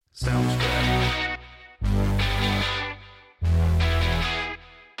Sounds good.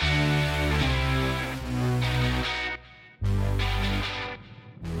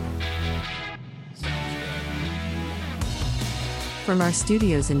 From our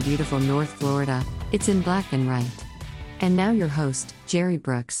studios in beautiful North Florida, it's In Black and Right. And now your host, Jerry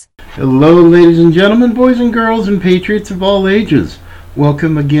Brooks. Hello, ladies and gentlemen, boys and girls, and patriots of all ages.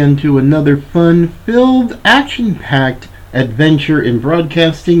 Welcome again to another fun-filled, action-packed adventure in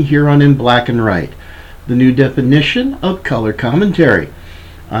broadcasting here on In Black and Right, the new definition of color commentary.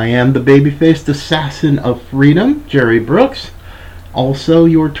 I am the baby-faced assassin of freedom, Jerry Brooks, also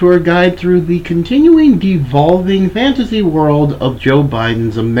your tour guide through the continuing devolving fantasy world of Joe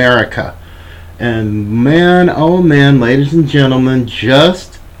Biden's America. And man, oh man, ladies and gentlemen,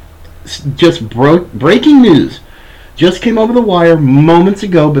 breaking news just came over the wire moments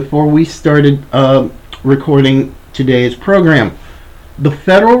ago before we started recording today's program. The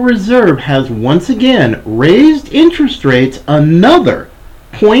Federal Reserve has once again raised interest rates another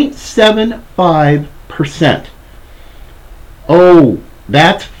 0.75%. Oh,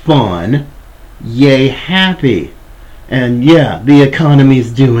 that's fun. Yay, happy. And yeah, the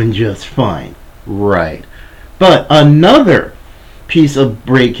economy's doing just fine. Right. But another piece of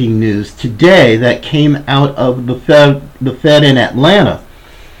breaking news today that came out of the Fed in Atlanta.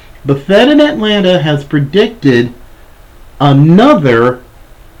 The Fed in Atlanta has predicted another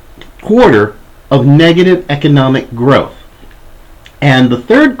quarter of negative economic growth. And the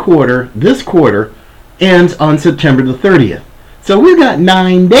third quarter, this quarter, ends on September the 30th. So we've got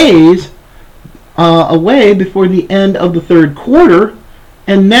 9 days away before the end of the third quarter,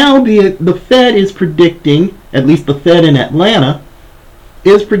 and now the Fed is predicting, at least the Fed in Atlanta,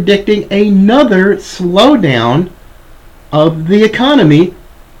 is predicting another slowdown of the economy.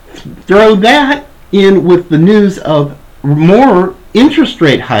 Throw that in with the news of more interest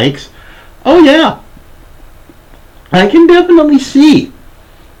rate hikes. Oh yeah, I can definitely see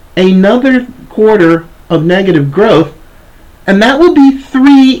another quarter of negative growth, and that will be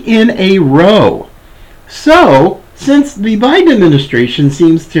 3 in a row. So, since the Biden administration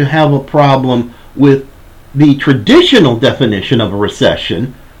seems to have a problem with the traditional definition of a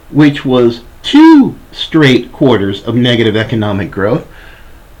recession, which was 2 straight quarters of negative economic growth,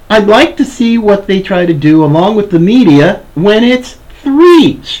 I'd like to see what they try to do along with the media when it's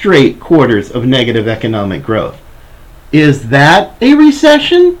 3 straight quarters of negative economic growth. Is that a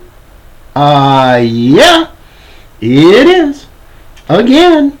recession? Yeah, it is.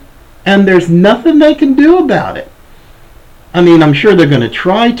 Again. And there's nothing they can do about it. I mean, I'm sure they're going to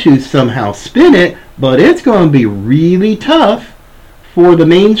try to somehow spin it, but it's going to be really tough for the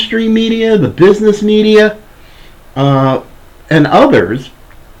mainstream media, the business media, and others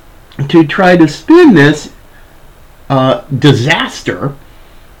to try to spin this disaster,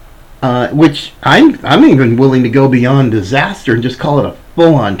 which I'm even willing to go beyond disaster and just call it a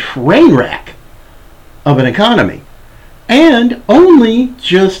full-on train wreck of an economy. And only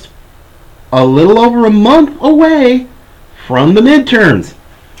just a little over a month away from the midterms.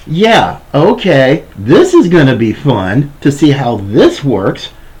 Yeah, okay, this is going to be fun to see how this works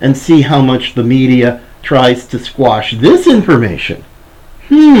and see how much the media tries to squash this information.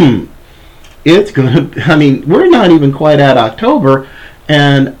 It's going to, I mean, we're not even quite at October,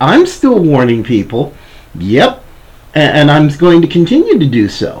 and I'm still warning people, yep, and I'm going to continue to do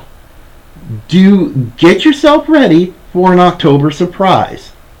so. Get yourself ready for an October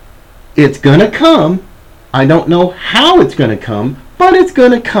surprise. It's going to come. I don't know how it's going to come, but it's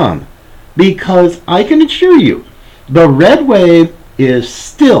going to come. Because I can assure you, the red wave is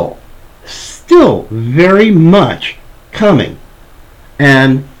still very much coming.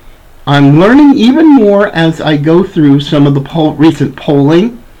 And I'm learning even more as I go through some of the recent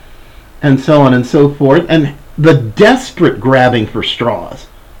polling and so on and so forth, and the desperate grabbing for straws.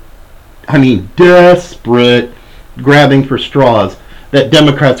 I mean, desperate grabbing for straws that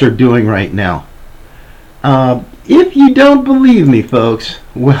Democrats are doing right now. If you don't believe me, folks,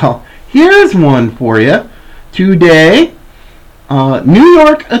 well, here's one for you. Today, New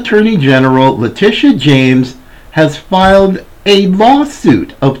York Attorney General Letitia James has filed a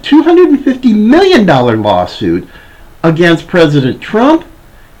lawsuit of $250 million lawsuit against President Trump,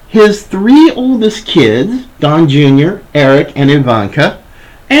 his 3 oldest kids, Don Jr., Eric, and Ivanka,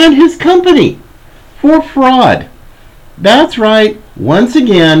 and his company for fraud. That's right, once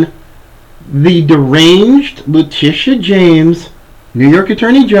again, the deranged Letitia James, New York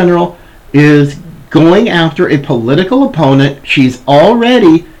Attorney General, is going after a political opponent. She's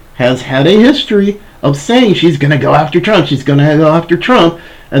already has had a history of saying she's going to go after Trump. She's going to go after Trump.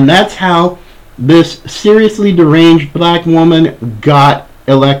 And that's how this seriously deranged black woman got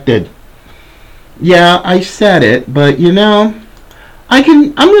elected. Yeah, I said it, but I'm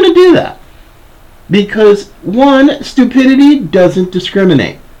going to do that. Because, one, stupidity doesn't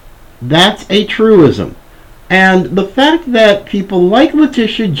discriminate. That's a truism. And the fact that people like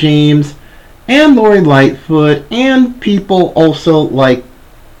Letitia James and Lori Lightfoot and people also like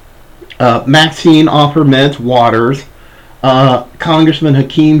Maxine Offermeds Waters, Congressman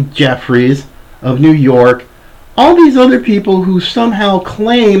Hakeem Jeffries of New York, all these other people who somehow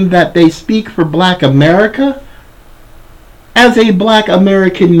claim that they speak for Black America, as a Black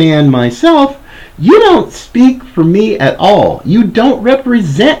American man myself, you don't speak for me at all. You don't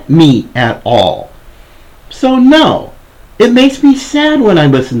represent me at all. So no, it makes me sad when I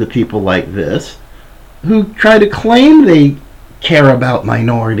listen to people like this who try to claim they care about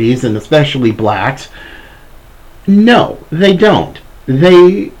minorities and especially blacks. No, they don't.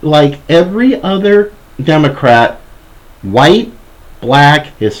 They, like every other Democrat, white, black,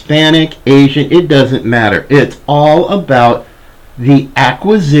 Hispanic, Asian, it doesn't matter. It's all about the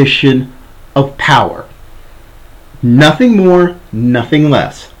acquisition of power. Nothing more, nothing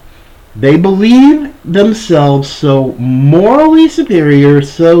less. They believe themselves so morally superior,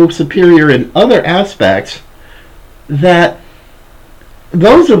 so superior in other aspects, that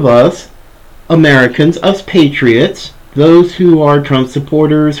those of us, Americans, us patriots, those who are Trump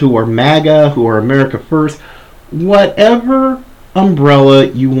supporters, who are MAGA, who are America First, whatever umbrella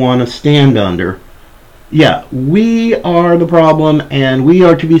you want to stand under, yeah, we are the problem and we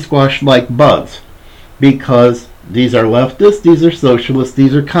are to be squashed like bugs, because these are leftists, these are socialists,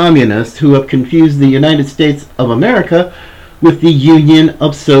 these are communists who have confused the United States of America with the Union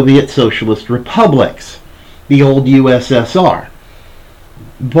of Soviet Socialist Republics, the old USSR.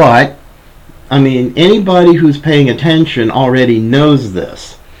 But, I mean, anybody who's paying attention already knows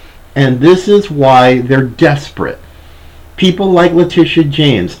this. And this is why they're desperate. People like Letitia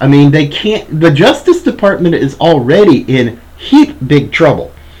James, I mean, they can't, the Justice Department is already in heap big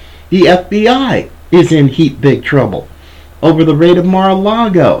trouble. The FBI is in heap big trouble over the raid of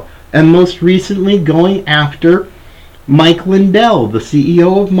Mar-a-Lago, and most recently going after Mike Lindell, the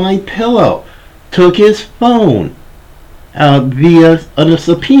CEO of MyPillow, took his phone via a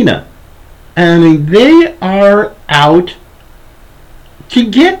subpoena. And they are out to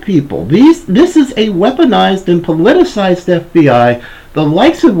get people. This is a weaponized and politicized FBI, the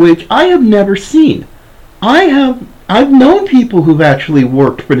likes of which I have never seen. I've known people who've actually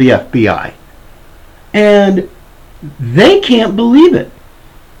worked for the FBI, and they can't believe it.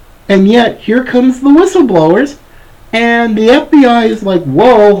 And yet, here comes the whistleblowers, and the FBI is like,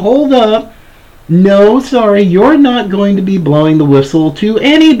 whoa, hold up. No, sorry, you're not going to be blowing the whistle to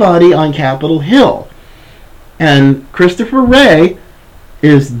anybody on Capitol Hill. And Christopher Wray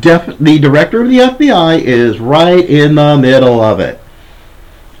is the director of the FBI, is right in the middle of it.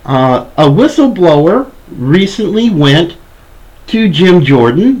 A whistleblower recently went to Jim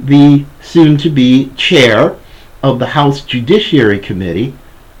Jordan, the soon-to-be chair of the House Judiciary Committee,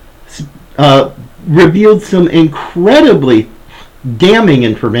 revealed some incredibly damning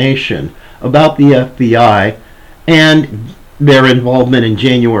information about the FBI and their involvement in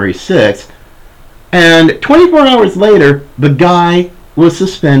January 6th. And 24 hours later, the guy was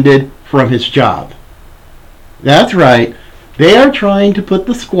suspended from his job. That's right. They are trying to put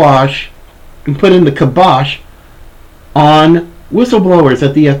the squash and put in the kibosh on whistleblowers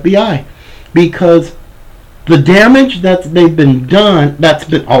at the FBI, because the damage that's been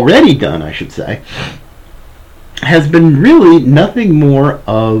already done, I should say, has been really nothing more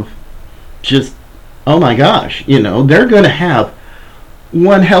of just, oh my gosh, they're going to have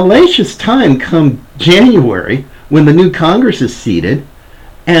one hellacious time come January when the new Congress is seated.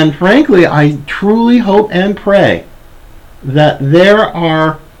 And frankly, I truly hope and pray that there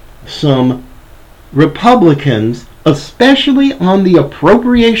are some Republicans, especially on the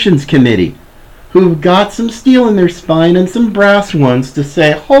Appropriations Committee, who've got some steel in their spine and some brass ones to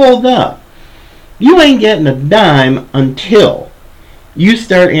say, hold up, you ain't getting a dime until you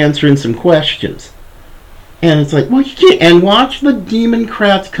start answering some questions. And it's like, well, you can't. And watch the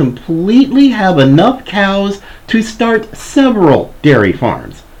Democrats completely have enough cows to start several dairy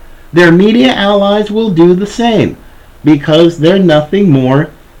farms. Their media allies will do the same, because they're nothing more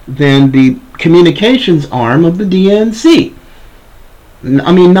than the communications arm of the DNC.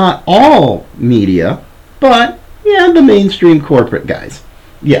 I mean, not all media, but yeah, the mainstream corporate guys.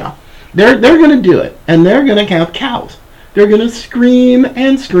 Yeah, they're going to do it, and they're going to have cows. They're going to scream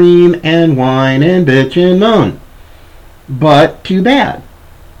and whine and bitch and moan. But too bad.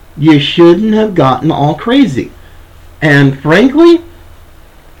 You shouldn't have gotten all crazy. And frankly,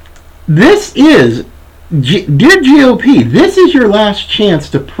 this is Dear GOP, this is your last chance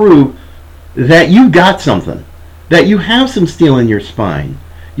to prove that you got something, that you have some steel in your spine.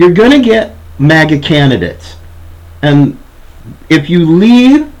 You're going to get MAGA candidates. And if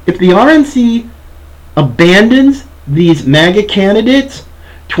the RNC abandons these MAGA candidates,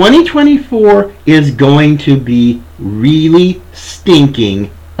 2024 is going to be really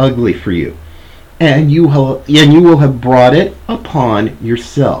stinking ugly for you. And you will have brought it upon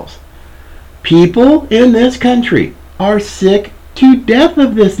yourselves. People in this country are sick to death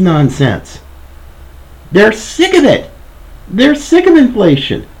of this nonsense. They're sick of it. They're sick of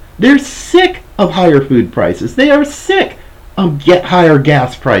inflation. They're sick of higher food prices. They are sick of higher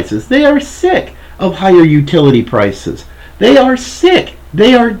gas prices. They are sick of higher utility prices. They are sick.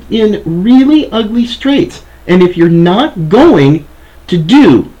 They are in really ugly straits. And if you're not going to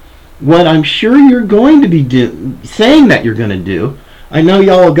do what I'm sure you're going to be saying that you're going to do, I know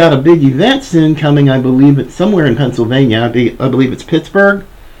y'all got a big event soon coming. I believe it's somewhere in Pennsylvania. I believe it's Pittsburgh.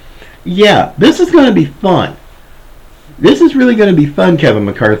 Yeah, this is going to be fun. This is really going to be fun, Kevin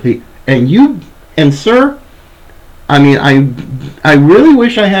McCarthy. And sir, I mean, I really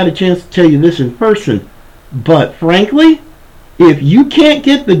wish I had a chance to tell you this in person. But frankly, if you can't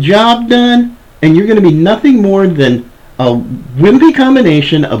get the job done, and you're going to be nothing more than a wimpy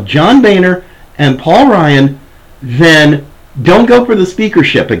combination of John Boehner and Paul Ryan, then don't go for the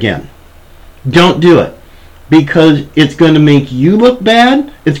speakership again. Don't do it. Because it's going to make you look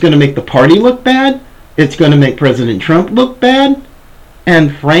bad. It's going to make the party look bad. It's going to make President Trump look bad.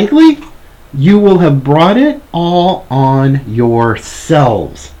 And frankly, you will have brought it all on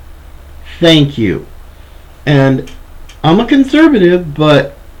yourselves. Thank you. And I'm a conservative,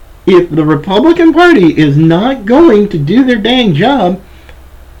 but if the Republican Party is not going to do their dang job,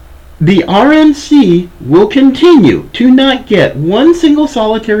 the RNC will continue to not get one single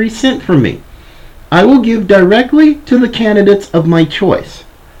solitary cent from me. I will give directly to the candidates of my choice.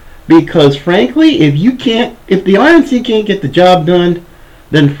 Because frankly, if the RNC can't get the job done,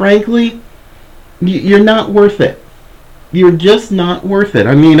 then frankly, you're not worth it. You're just not worth it.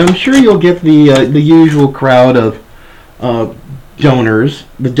 I mean, I'm sure you'll get the usual crowd of donors,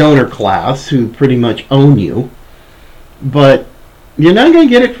 the donor class, who pretty much own you. But you're not going to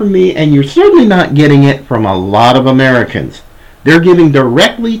get it from me, and you're certainly not getting it from a lot of Americans. They're giving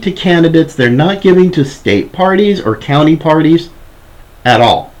directly to candidates. They're not giving to state parties or county parties at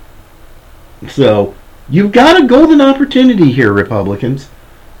all. So you've got a golden opportunity here, Republicans.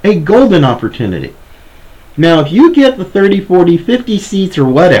 A golden opportunity. Now, if you get the 30, 40, 50 seats or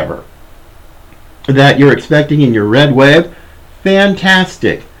whatever that you're expecting in your red wave,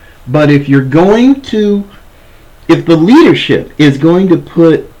 fantastic. But if the leadership is going to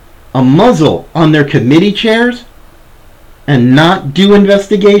put a muzzle on their committee chairs and not do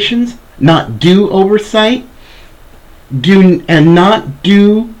investigations, not do oversight, and not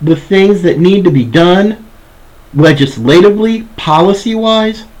do the things that need to be done legislatively,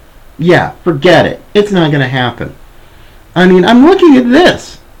 policy-wise, yeah, forget it. It's not going to happen. I mean, I'm looking at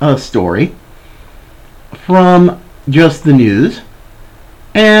this story from Just the News,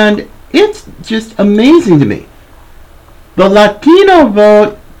 and it's just amazing to me. The Latino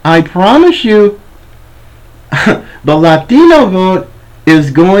vote, I promise you, the Latino vote is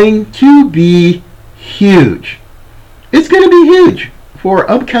going to be huge. It's going to be huge for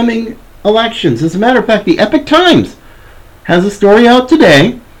upcoming elections. As a matter of fact, the Epoch Times has a story out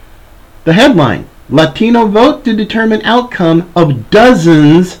today. The headline, Latino vote to determine outcome of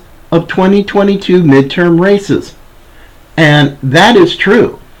dozens of 2022 midterm races. And that is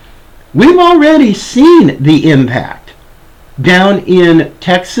true. We've already seen the impact down in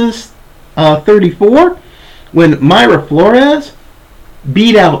Texas 34 when Myra Flores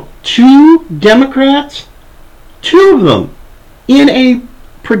beat out 2 Democrats, 2 of them in a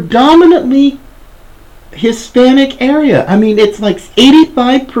predominantly Hispanic area. I mean, it's like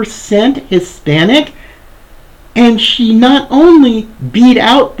 85% Hispanic, and she not only beat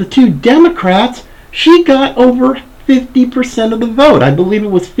out the 2 Democrats, she got over 50% of the vote. I believe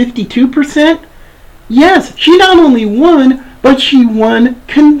it was 52%. Yes, she not only won, but she won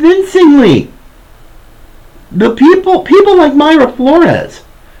convincingly. The people like Myra Flores,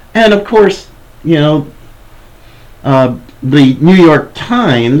 and of course, the New York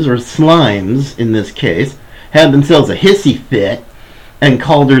Times, or Slimes in this case, had themselves a hissy fit and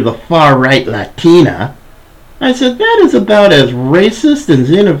called her the far-right Latina. I said, that is about as racist and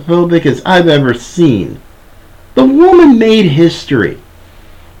xenophobic as I've ever seen. The woman made history.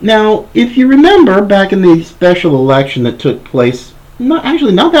 Now, if you remember, back in the special election that took place, not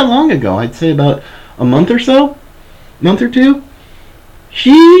that long ago, I'd say about a month or 2,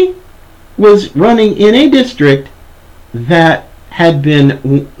 she was running in a district that had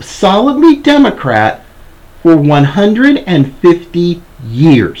been solidly Democrat for 150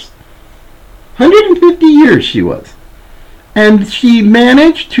 years. 150 years she was. And she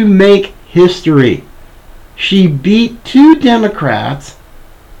managed to make history. She beat two Democrats,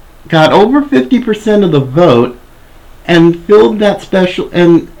 got over 50% of the vote, and filled that special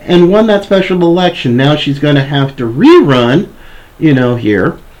and won that special election. Now she's going to have to rerun,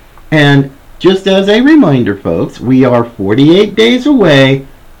 here. And just as a reminder, folks, we are 48 days away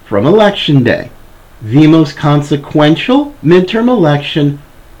from Election Day, the most consequential midterm election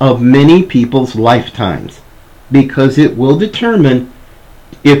of many people's lifetimes, because it will determine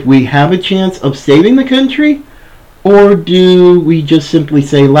if we have a chance of saving the country, or do we just simply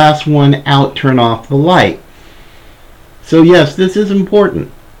say, last one out, turn off the light. So yes, this is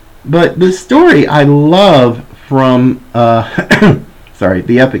important. But this story I love from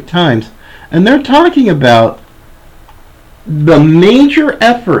the Epoch Times, and they're talking about the major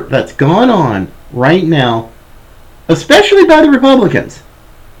effort that's gone on right now, especially by the Republicans,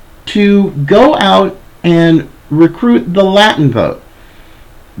 to go out and recruit the Latin vote.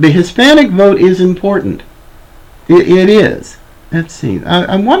 The Hispanic vote is important. It is. Let's see.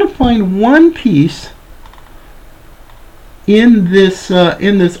 I want to find one piece in this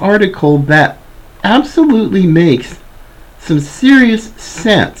article that absolutely makes some serious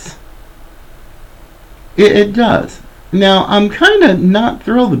sense. It does. Now, I'm kind of not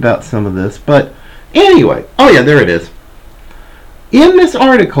thrilled about some of this, but anyway. Oh yeah, there it is. In this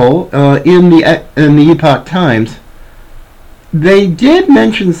article, in the Epoch Times, they did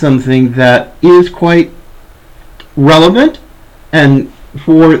mention something that is quite relevant and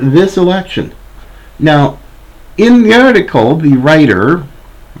for this election. Now, in the article, the writer,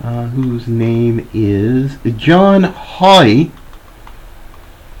 whose name is John Hawley,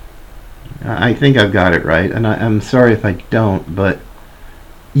 I think I've got it right, and I'm sorry if I don't, but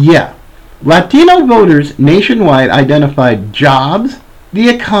yeah. Latino voters nationwide identified jobs, the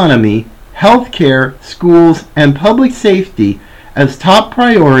economy, healthcare, schools, and public safety as top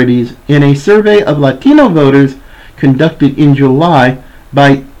priorities in a survey of Latino voters conducted in July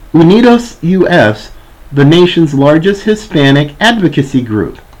by Unidos US, the nation's largest Hispanic advocacy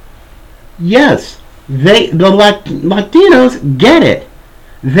group. Yes, the Latinos get it.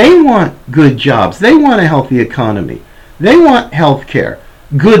 They want good jobs. They want a healthy economy. They want health care,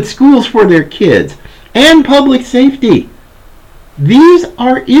 good schools for their kids, and public safety. These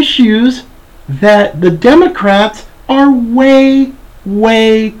are issues that the Democrats are way,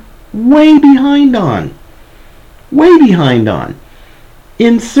 way, way behind on. Way behind on.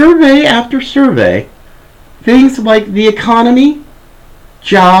 In survey after survey, things like the economy,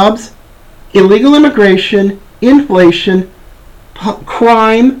 jobs, illegal immigration, inflation,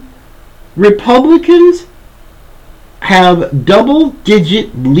 crime, Republicans have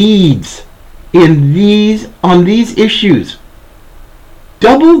double-digit leads on these issues.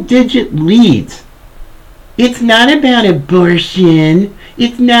 Double-digit leads. It's not about abortion.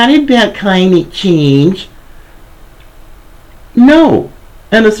 It's not about climate change. No.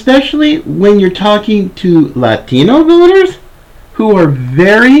 And especially when you're talking to Latino voters who are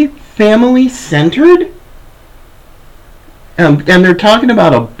very family-centered, and they're talking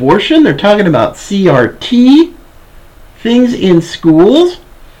about abortion, they're talking about CRT, things in schools.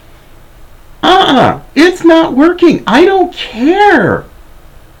 It's not working. I don't care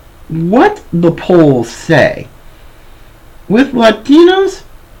what the polls say. With Latinos,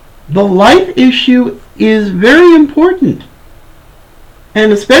 the life issue is very important.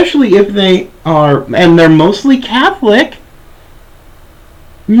 And especially if they are, and they're mostly Catholic,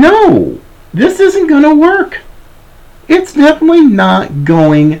 no, this isn't going to work. It's definitely not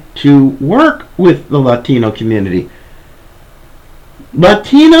going to work with the Latino community.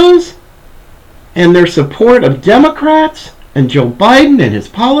 Latinos and their support of Democrats and Joe Biden and his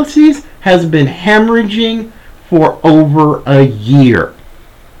policies has been hemorrhaging for over a year.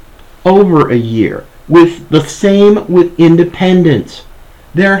 Over a year. With the same with independents.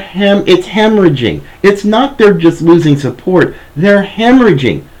 It's hemorrhaging. It's not they're just losing support. They're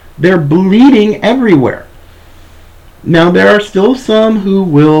hemorrhaging. They're bleeding everywhere. Now, there are still some who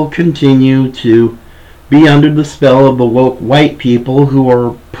will continue to be under the spell of the woke white people who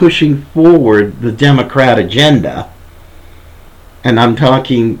are pushing forward the Democrat agenda. And I'm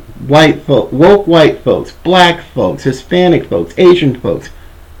talking woke white folks, black folks, Hispanic folks, Asian folks.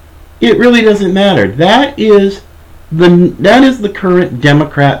 It really doesn't matter. That is the current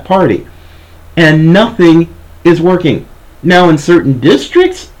Democrat Party. And nothing is working. Now, in certain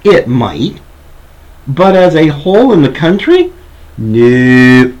districts, it might. But as a whole in the country,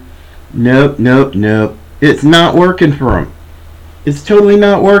 no. Nope, nope, nope. It's not working for them. It's totally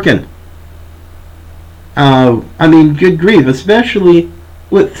not working. I mean, good grief, especially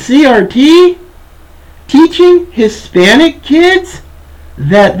with CRT teaching Hispanic kids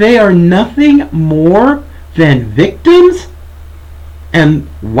that they are nothing more than victims and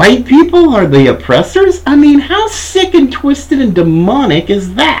white people are the oppressors? I mean, how sick and twisted and demonic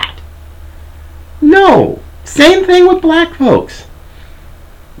is that? No. Same thing with black folks.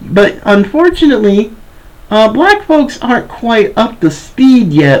 But unfortunately, black folks aren't quite up to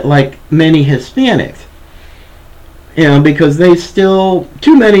speed yet like many Hispanics. You know, because they still,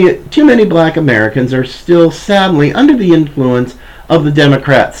 too many black Americans are still sadly under the influence of the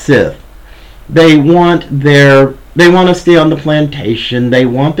Democrat Sith. They want to stay on the plantation, they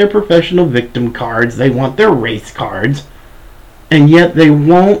want their professional victim cards, they want their race cards, and yet they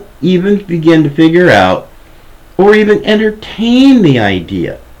won't even begin to figure out or even entertain the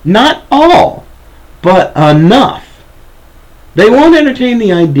idea. Not all, but enough. They won't entertain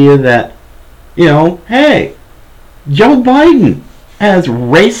the idea that, you know, hey, Joe Biden, as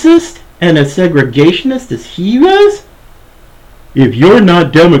racist and as segregationist as he was, if you're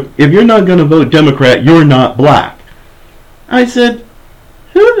not going to vote Democrat, you're not black. I said,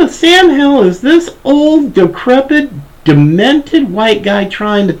 who the Sam hell is this old, decrepit, demented white guy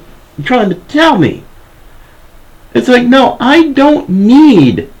trying to tell me? It's like, no, I don't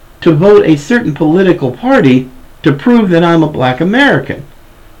need to vote a certain political party to prove that I'm a black American.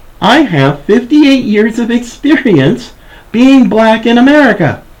 I have 58 years of experience being black in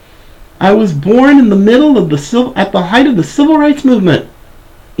America. I was born in the middle of at the height of the civil rights movement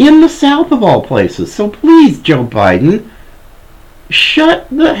in the South of all places. So please, Joe Biden, shut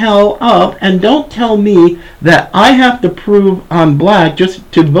the hell up and don't tell me that I have to prove I'm black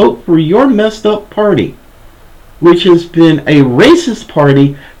just to vote for your messed up party, which has been a racist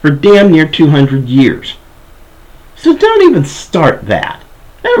party for damn near 200 years. So don't even start that.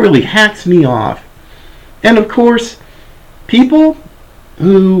 That really hacks me off. And of course, people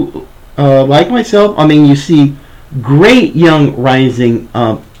who, like myself, I mean, you see great young rising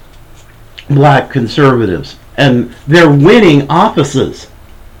black conservatives, and they're winning offices.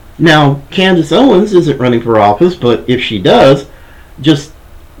 Now, Candace Owens isn't running for office, but if she does, just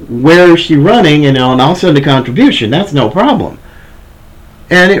where is she running, and I'll send a contribution. That's no problem.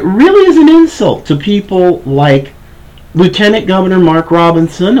 And it really is an insult to people like Lieutenant Governor Mark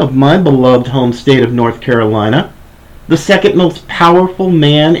Robinson of my beloved home state of North Carolina, the second most powerful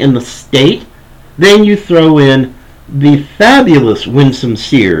man in the state. Then you throw in the fabulous Winsome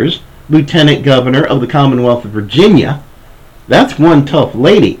Sears, Lieutenant Governor of the Commonwealth of Virginia. That's one tough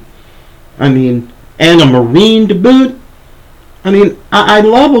lady. I mean, and a Marine to boot. I mean, I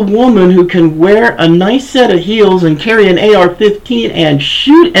love a woman who can wear a nice set of heels and carry an AR-15 and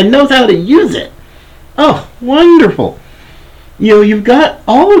shoot and knows how to use it. Oh, wonderful. You know, you've got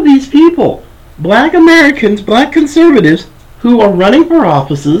all of these people, black Americans, black conservatives, who are running for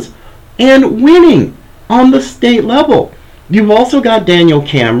offices and winning on the state level. You've also got Daniel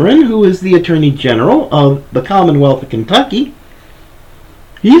Cameron, who is the Attorney General of the Commonwealth of Kentucky.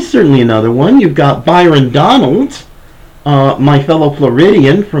 He's certainly another one. You've got Byron Donalds, my fellow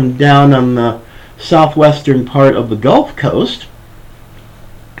Floridian from down on the southwestern part of the Gulf Coast,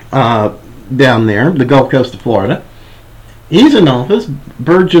 down there, the Gulf Coast of Florida. He's in office.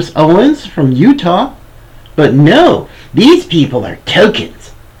 Burgess Owens from Utah. But no, these people are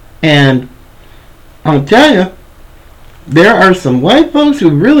tokens. And I'll tell you, there are some white folks who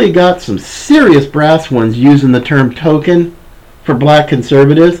really got some serious brass ones using the term token for black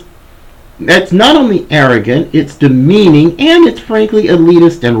conservatives. That's not only arrogant, it's demeaning, and it's frankly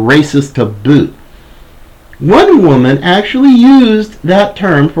elitist and racist to boot. One woman actually used that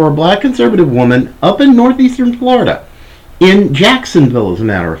term for a black conservative woman up in northeastern Florida, in Jacksonville as a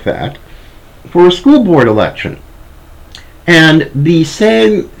matter of fact, for a school board election. And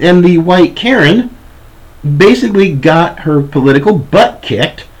the white Karen basically got her political butt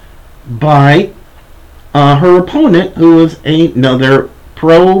kicked by her opponent, who was another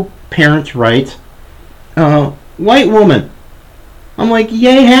pro-parents' rights white woman. I'm like,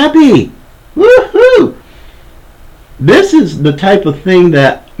 yay, happy! Woohoo! This is the type of thing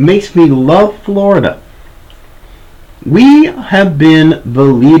that makes me love Florida. We have been the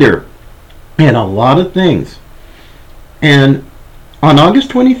leader in a lot of things. And on August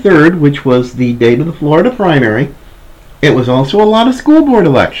 23rd, which was the date of the Florida primary, it was also a lot of school board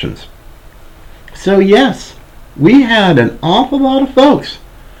elections. So yes, we had an awful lot of folks.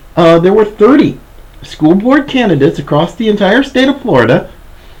 There were 30 school board candidates across the entire state of Florida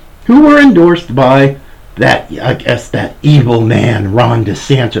who were endorsed by that evil man, Ron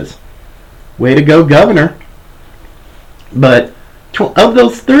DeSantis. Way to go, Governor. But of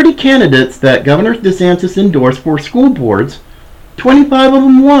those 30 candidates that Governor DeSantis endorsed for school boards, 25 of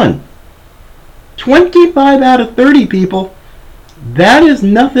them won. 25 out of 30, people. That is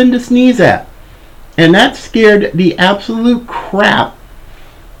nothing to sneeze at. And that scared the absolute crap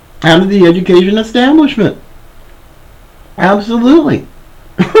out of the education establishment. Absolutely.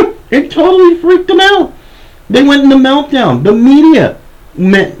 It totally freaked them out. They went into meltdown. The media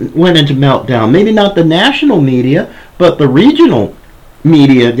went into meltdown. Maybe not the national media, but the regional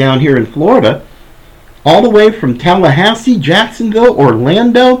media down here in Florida, all the way from Tallahassee, Jacksonville,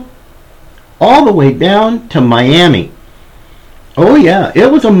 Orlando, all the way down to Miami. Oh yeah,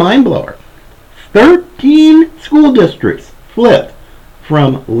 it was a mind blower. 13 school districts flipped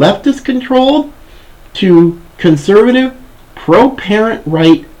from leftist controlled to conservative pro-parent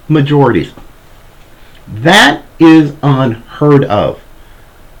right majorities. That is unheard of.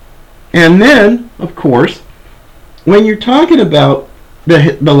 And then, of course, when you're talking about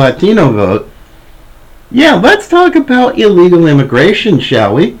the Latino vote, yeah, let's talk about illegal immigration,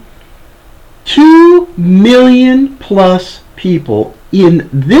 shall we? 2 million plus people in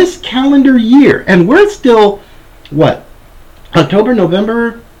this calendar year, and we're still, what, October,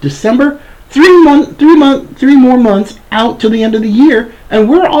 November, December, 3 more months out to the end of the year, and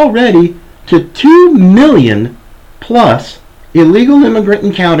we're already to 2 million plus illegal immigrant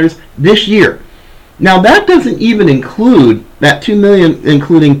encounters this year. Now that doesn't even include that 2 million,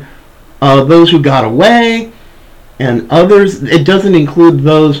 including those who got away and others. It doesn't include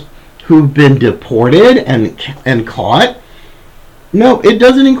those who've been deported and caught. No, it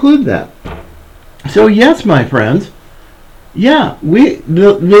doesn't include that. So yes, my friends, yeah,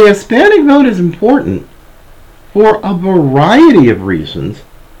 the Hispanic vote is important for a variety of reasons,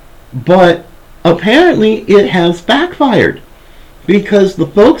 but apparently it has backfired because the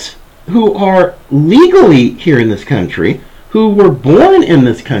folks who are legally here in this country, who were born in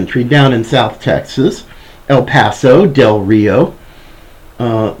this country down in South Texas, El Paso, Del Rio,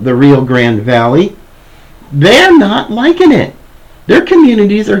 the Rio Grande Valley, they're not liking it. Their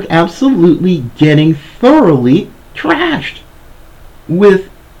communities are absolutely getting thoroughly trashed with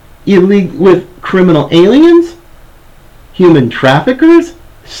criminal aliens, human traffickers,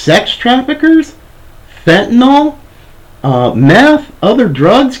 sex traffickers, fentanyl, meth, other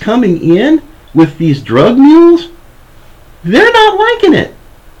drugs coming in with these drug mules. They're not liking it.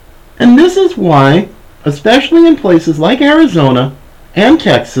 And this is why, especially in places like Arizona and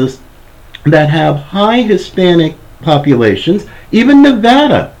Texas that have high Hispanic populations, even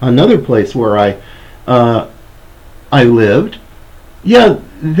Nevada, another place where I lived, yeah,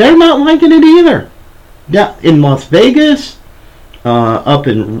 they're not liking it either. Yeah, in Las Vegas, up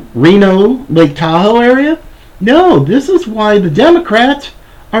in Reno, Lake Tahoe area, no, this is why the Democrats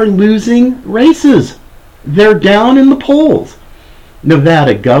are losing races. They're down in the polls.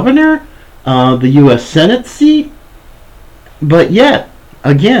 Nevada governor, the U.S. Senate seat, but yet,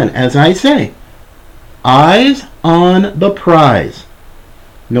 again, as I say, eyes on the prize.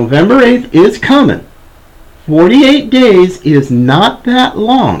 November 8th is coming. 48 days is not that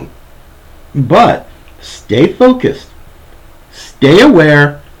long. But stay focused. Stay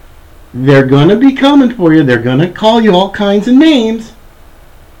aware. They're going to be coming for you. They're going to call you all kinds of names.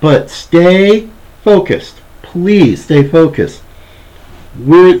 But stay focused. Please stay focused.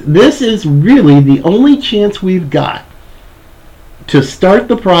 This is really the only chance we've got to start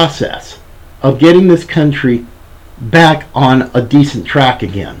the process of getting this country back on a decent track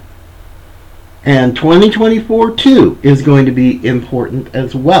again. And 2024 too is going to be important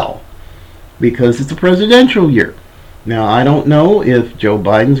as well because it's a presidential year. Now, I don't know if Joe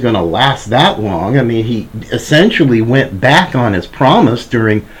Biden's going to last that long. I mean, he essentially went back on his promise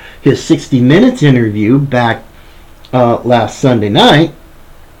during his 60 Minutes interview back last Sunday night,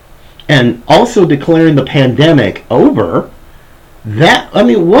 and also declaring the pandemic over.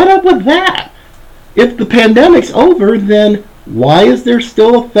 What up with that? If the pandemic's over, then why is there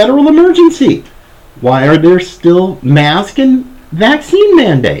still a federal emergency? Why are there still mask and vaccine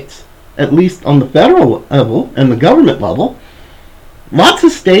mandates? At least on the federal level and the government level. Lots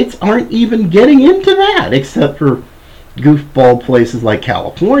of states aren't even getting into that, except for goofball places like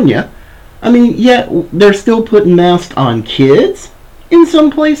California. I mean, yet they're still putting masks on kids in some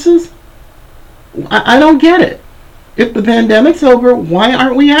places. I don't get it. If the pandemic's over, why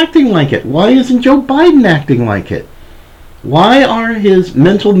aren't we acting like it? Why isn't Joe Biden acting like it? Why are his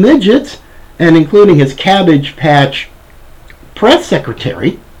mental midgets, and including his Cabbage Patch press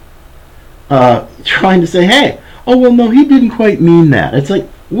secretary, trying to say, hey, oh, well, no, he didn't quite mean that. It's like,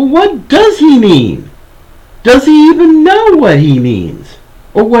 well, what does he mean? Does he even know what he means?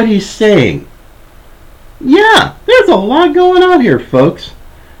 Or what he's saying? Yeah, there's a lot going on here, folks.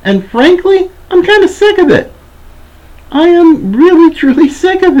 And frankly, I'm kind of sick of it. I am really, truly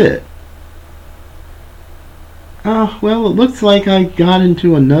sick of it. Well, it looks like I got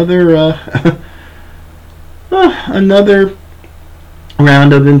into another, another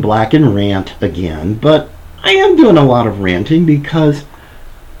round of In Black and Rant again. But I am doing a lot of ranting because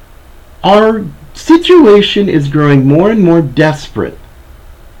our situation is growing more and more desperate.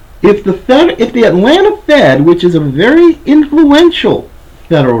 If the Atlanta Fed, which is a very influential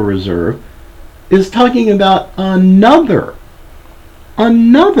Federal Reserve, is talking about another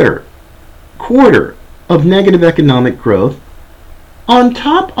quarter of negative economic growth on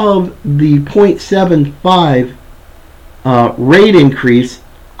top of the 0.75 rate increase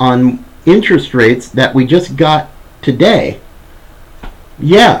on interest rates that we just got today,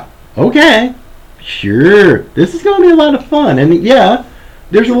 yeah, okay, sure, this is going to be a lot of fun. And yeah,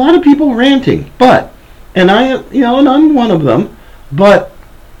 there's a lot of people ranting, and I'm one of them, but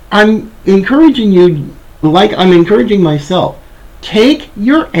I'm encouraging you, like I'm encouraging myself, take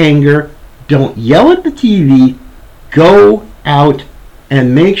your anger, don't yell at the TV, go out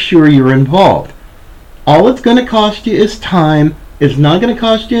and make sure you're involved. All it's going to cost you is time. It's not going to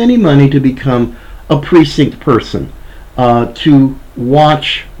cost you any money to become a precinct person, to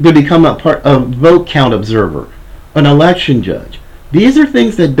become a vote count observer, an election judge. These are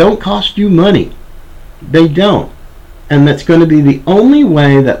things that don't cost you money. They don't. And that's going to be the only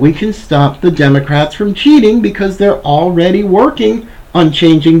way that we can stop the Democrats from cheating, because they're already working on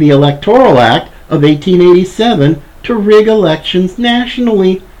changing the Electoral Act of 1887 to rig elections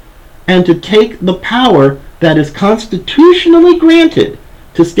nationally and to take the power that is constitutionally granted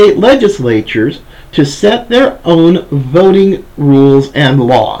to state legislatures to set their own voting rules and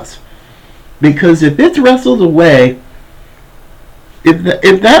laws. Because if it's wrestled away,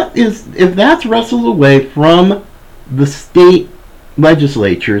 if that's wrestled away from the state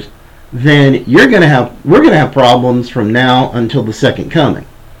legislatures, then we're gonna have problems from now until the second coming.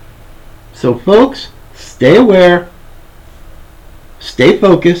 So folks, stay aware, stay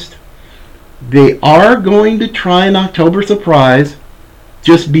focused. They are going to try an October surprise.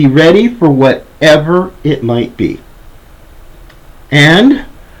 Just be ready for whatever it might be. And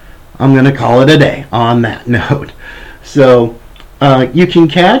I'm going to call it a day on that note. So you can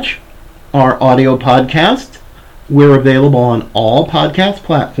catch our audio podcast. We're available on all podcast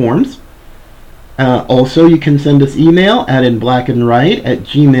platforms. Also, you can send us email at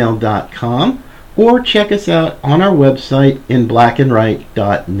inblackandwrite@gmail.com or check us out on our website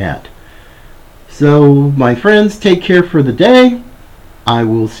inblackandwrite.net. So, my friends, take care for the day. I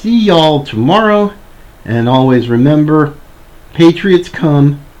will see y'all tomorrow. And always remember, Patriots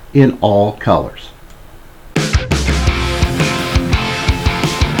come in all colors.